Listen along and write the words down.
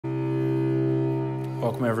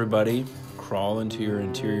Welcome everybody. Crawl into your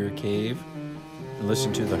interior cave and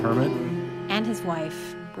listen to the Hermit and his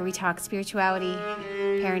wife, where we talk spirituality,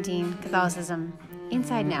 parenting, Catholicism,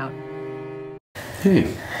 inside and out.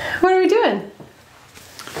 Hey. What are we doing?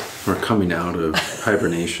 We're coming out of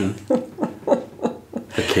hibernation.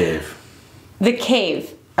 The cave. The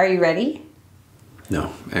cave. Are you ready?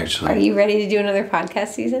 No, actually. Are you ready to do another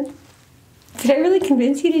podcast season? Did I really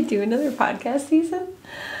convince you to do another podcast season?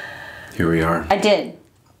 Here we are. I did.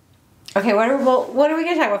 Okay, what are we going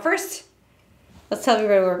to talk about first? Let's tell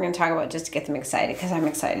everybody what we're going to talk about just to get them excited, because I'm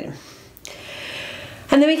excited.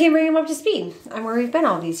 And then we can bring them up to speed on where we've been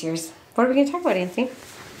all these years. What are we going to talk about, Anthony?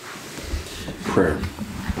 Prayer.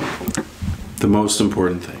 The most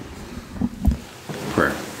important thing.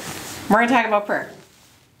 Prayer. We're going to talk about prayer.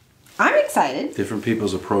 I'm excited. Different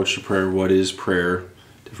people's approach to prayer. What is prayer?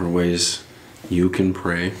 Different ways you can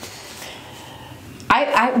pray.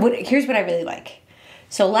 Here's what I really like.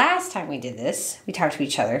 So last time we did this, we talked to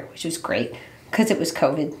each other, which was great because it was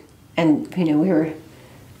COVID, and we were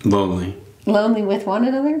lonely with one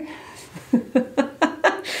another.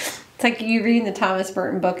 It's like you reading the Thomas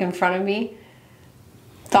Merton book in front of me.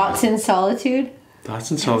 Thoughts in Solitude.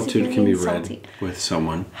 Thoughts in Solitude can be read with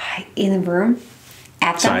someone in the room.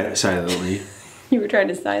 Silently. You were trying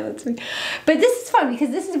to silence me, but this is fun because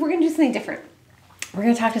we're going to do something different. We're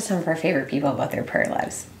going to talk to some of our favorite people about their prayer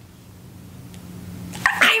lives.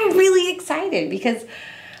 I'm really excited because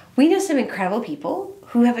we know some incredible people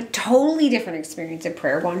who have a totally different experience of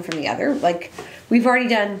prayer, one from the other. Like, we've already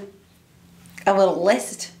done a little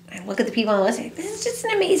list. I look at the people on the list. This is just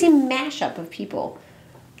an amazing mashup of people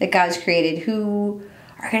that God's created who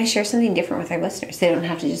are going to share something different with our listeners. They don't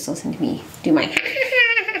have to just listen to me do my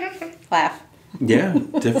laugh. Yeah,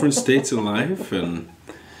 different states in life, and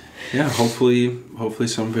yeah, hopefully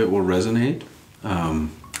some of it will resonate.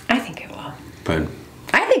 I think it will. But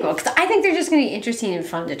I think it will, because I think they're just going to be interesting and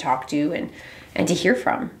fun to talk to and to hear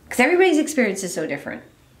from. Because everybody's experience is so different.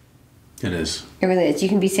 It is. It really is. You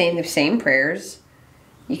can be saying the same prayers.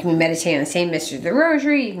 You can be meditating on the same mystery of the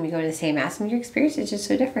rosary. You can be going to the same mass, and your experience is just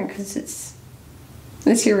so different because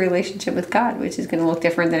it's your relationship with God, which is going to look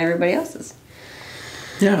different than everybody else's.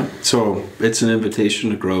 Yeah, so it's an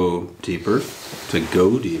invitation to grow deeper, to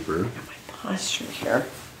go deeper. Look at my posture here.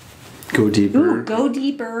 Go deeper. Ooh, go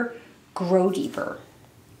deeper, grow deeper.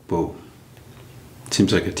 Whoa.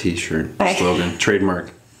 Seems like a t-shirt slogan,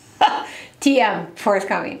 trademark. TM,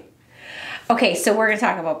 forthcoming. Okay, so we're going to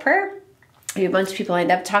talk about prayer. We have a bunch of people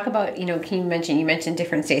lined up. Talk about, you mentioned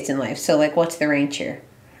different states in life. So, like, what's the range here?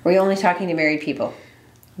 Are we only talking to married people?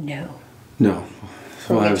 No.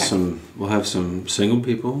 We'll have some single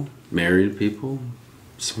people, married people,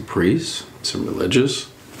 some priests, some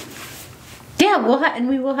religious. Yeah,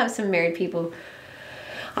 we will have some married people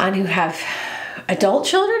on who have adult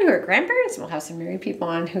children who are grandparents. We'll have some married people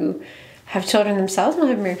on who have children themselves. We'll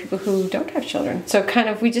have married people who don't have children. So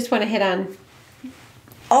we just want to hit on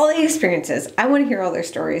all the experiences. I want to hear all their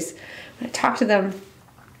stories. I want to talk to them,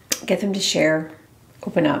 get them to share,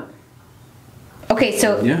 open up. Okay,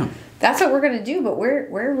 so yeah. That's what we're going to do, but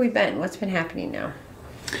where have we been? What's been happening now?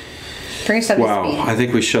 Bring us up to speed. I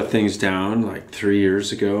think we shut things down like 3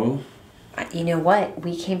 years ago. You know what?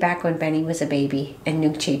 We came back when Benny was a baby and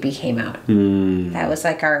Nunchepi came out. That was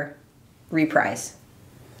like our reprise.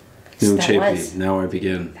 Nunchepi, Now I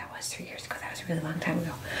Begin. That was 3 years ago. That was a really long time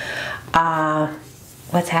ago.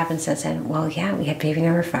 What's happened since then? Well, yeah, we had baby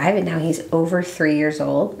number 5, and now he's over 3 years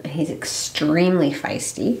old, and he's extremely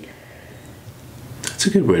feisty. That's a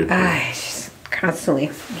good way to put it. Just constantly.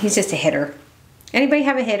 He's just a hitter. Anybody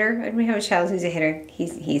have a hitter? Anybody have a child who's a hitter?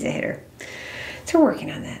 He's a hitter. So we're working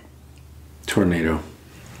on that. Tornado.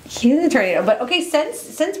 He's a tornado. But okay,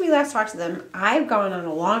 since we last talked to them, I've gone on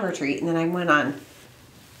a long retreat, and then I went on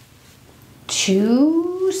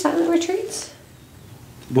 2 silent retreats.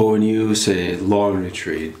 Well, when you say long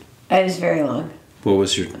retreat, it was very long. What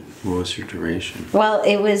was your duration? Well,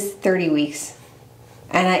 it was 30 weeks.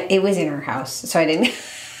 And it was in our house, so I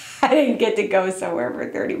didn't get to go somewhere for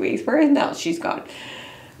 30 weeks. Where is Nell? She's gone.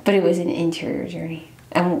 But it was an interior journey,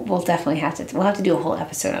 and we'll definitely have to do a whole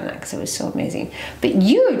episode on that because it was so amazing. But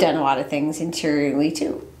you have done a lot of things interiorly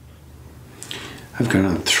too. I've gone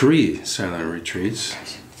on 3 silent retreats.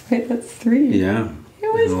 Wait, that's 3. Yeah.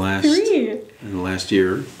 It was 3 in the last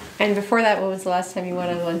year. And before that, what was the last time you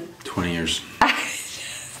went on one? 20 years. I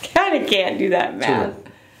just kind of can't do that math.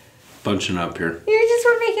 Bunching up here. You just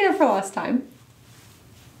were making up for lost time.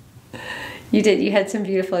 You did. You had some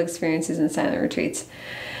beautiful experiences in silent retreats.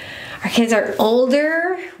 Our kids are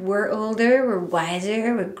older. We're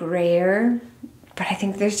wiser. We're grayer. But I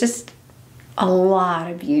think there's just a lot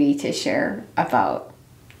of beauty to share about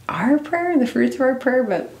our prayer, the fruits of our prayer,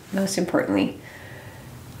 but most importantly,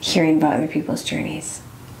 hearing about other people's journeys.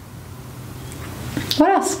 What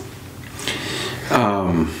else?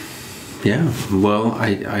 Yeah, well,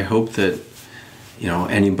 I hope that,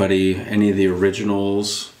 any of the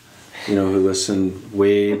originals, who listened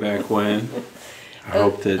way back when, I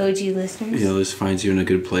hope that OG listeners, this finds you in a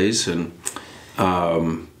good place. And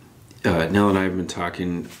Nell and I have been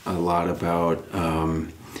talking a lot about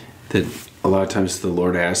that a lot of times the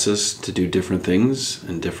Lord asks us to do different things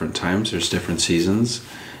in different times. There's different seasons.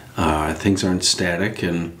 Things aren't static.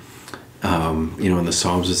 And, in the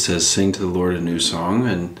Psalms it says, sing to the Lord a new song.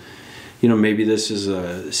 And, maybe this is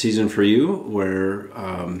a season for you where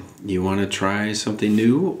you want to try something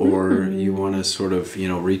new, or you want to sort of,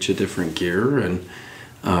 reach a different gear. And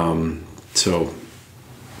so...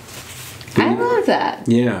 I love that.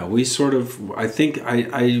 Yeah, we sort of, I think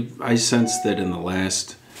I sense that in the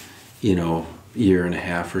last, year and a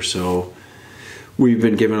half or so, we've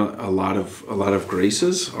been given a lot of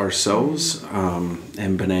graces ourselves,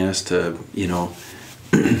 and been asked to,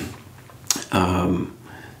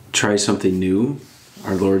 try something new.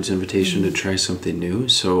 Our Lord's invitation to try something new.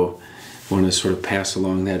 So I want to sort of pass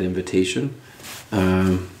along that invitation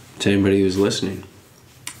to anybody who's listening.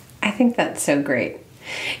 I think that's so great.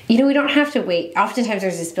 We don't have to wait. Oftentimes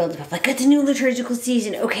there's this build up, like, it's a new liturgical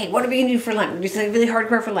season. Okay, what are we going to do for Lent? We're going to do something really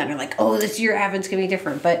hardcore for Lent. Or like, oh, this year Advent's going to be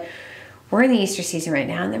different. But we're in the Easter season right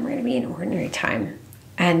now, and then we're going to be in ordinary time.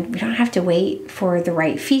 And we don't have to wait for the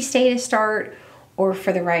right feast day to start, or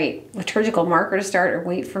for the right liturgical marker to start, or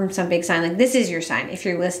wait for some big sign. Like, this is your sign. If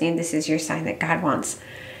you're listening, this is your sign that God wants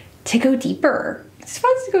to go deeper. He just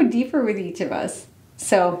wants to go deeper with each of us.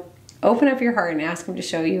 So open up your heart and ask him to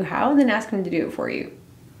show you how, and then ask him to do it for you.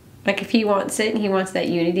 Like, if he wants it and he wants that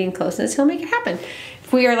unity and closeness, he'll make it happen.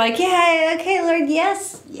 If we are like, yeah, okay, Lord,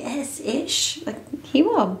 yes-ish, like, he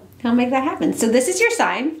will. He'll make that happen. So this is your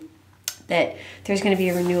sign that there's going to be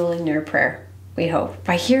a renewal in your prayer, we hope.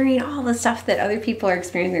 By hearing all the stuff that other people are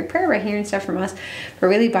experiencing in their prayer, by hearing stuff from us, but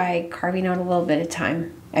really by carving out a little bit of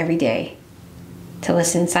time every day to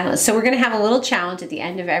listen in silence. So we're going to have a little challenge at the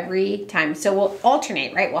end of every time. So we'll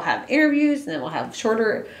alternate, right? We'll have interviews, and then we'll have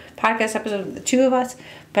shorter podcast episodes with the two of us.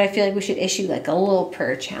 But I feel like we should issue like a little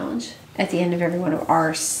prayer challenge at the end of every one of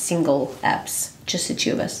our single eps, just the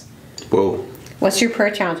two of us. Whoa. What's your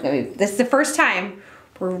prayer challenge going to be? This is the first time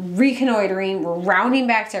we're reconnoitering. We're rounding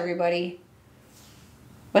back to everybody.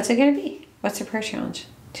 What's it going to be? What's the prayer challenge?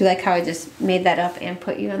 Do you like how I just made that up and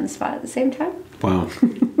put you on the spot at the same time? Wow.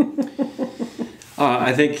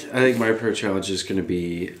 I think my prayer challenge is going to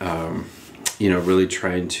be, really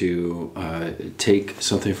trying to take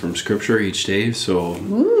something from Scripture each day. So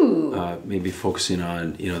maybe focusing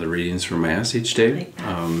on, the readings from Mass each day, like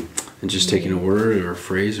and just taking a word or a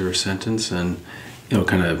phrase or a sentence, and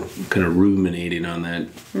kind of ruminating on that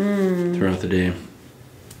throughout the day.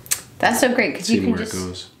 That's so great, because you can just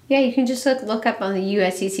goes. Yeah, you can just look up on the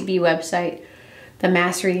USCCB website the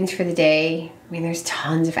Mass readings for the day. I mean, there's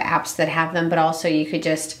tons of apps that have them, but also you could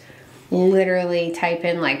just literally type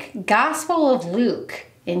in like Gospel of Luke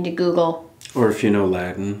into Google. Or if you know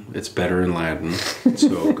Latin, it's better in Latin.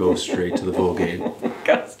 So go straight to the Vulgate.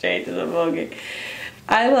 Go straight to the Vulgate.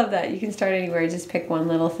 I love that. You can start anywhere. Just pick one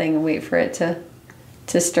little thing and wait for it to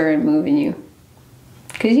stir and move in you.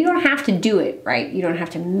 Because you don't have to do it, right? You don't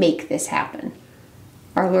have to make this happen.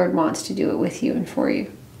 Our Lord wants to do it with you and for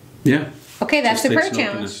you. Yeah. Okay, that's the prayer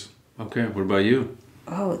challenge. Okay, what about you?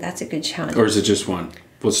 Oh, that's a good challenge. Or is it just one?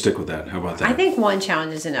 We'll stick with that. How about that? I think one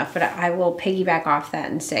challenge is enough, but I will piggyback off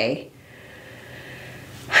that and say,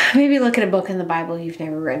 maybe look at a book in the Bible you've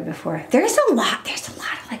never read before. There's a lot of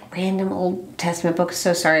like random Old Testament books.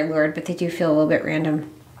 So sorry, Lord, but they do feel a little bit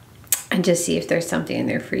random. And just see if there's something in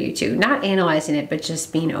there for you too. Not analyzing it, but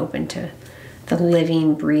just being open to the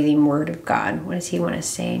living, breathing Word of God. What does He want to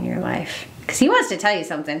say in your life? Because He wants to tell you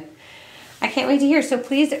something. I can't wait to hear. So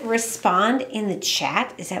please respond in the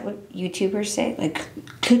chat. Is that what YouTubers say? Like,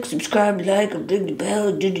 click subscribe, like, and ring the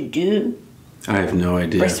bell, do. I have no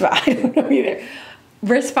idea. I don't know either.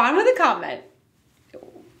 Respond with a comment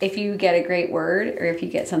if you get a great word or if you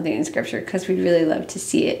get something in Scripture, because we'd really love to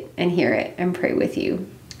see it and hear it and pray with you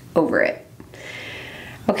over it.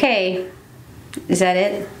 Okay. Is that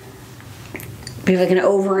it? Be like an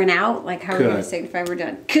over and out? Like how are we going to signify we're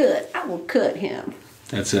done? Cut. I will cut him.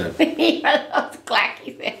 That's it. Yeah, those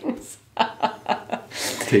clacky things.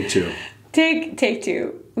 Take two. Take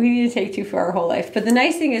two. We need to take two for our whole life. But the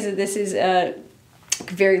nice thing is that this is a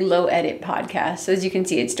very low edit podcast. So as you can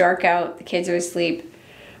see, it's dark out. The kids are asleep.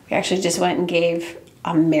 We actually just went and gave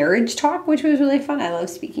a marriage talk, which was really fun. I love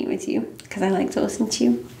speaking with you because I like to listen to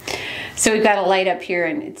you. So we've got a light up here,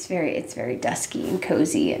 and it's very dusky and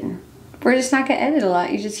cozy, and we're just not gonna edit a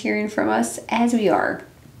lot. You're just hearing from us as we are.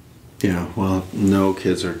 Yeah, well, no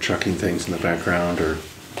kids are chucking things in the background or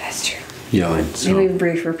That's true. yelling. So Maybe a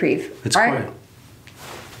brief reprieve. it's All quiet. right.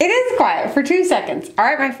 It is quiet for 2 seconds. All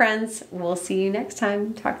right, my friends. We'll see you next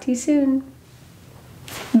time. Talk to you soon.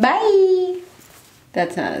 Bye.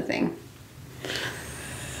 That's not a thing.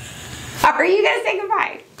 Are you gonna say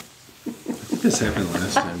goodbye? This happened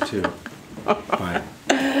last time too.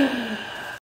 Bye.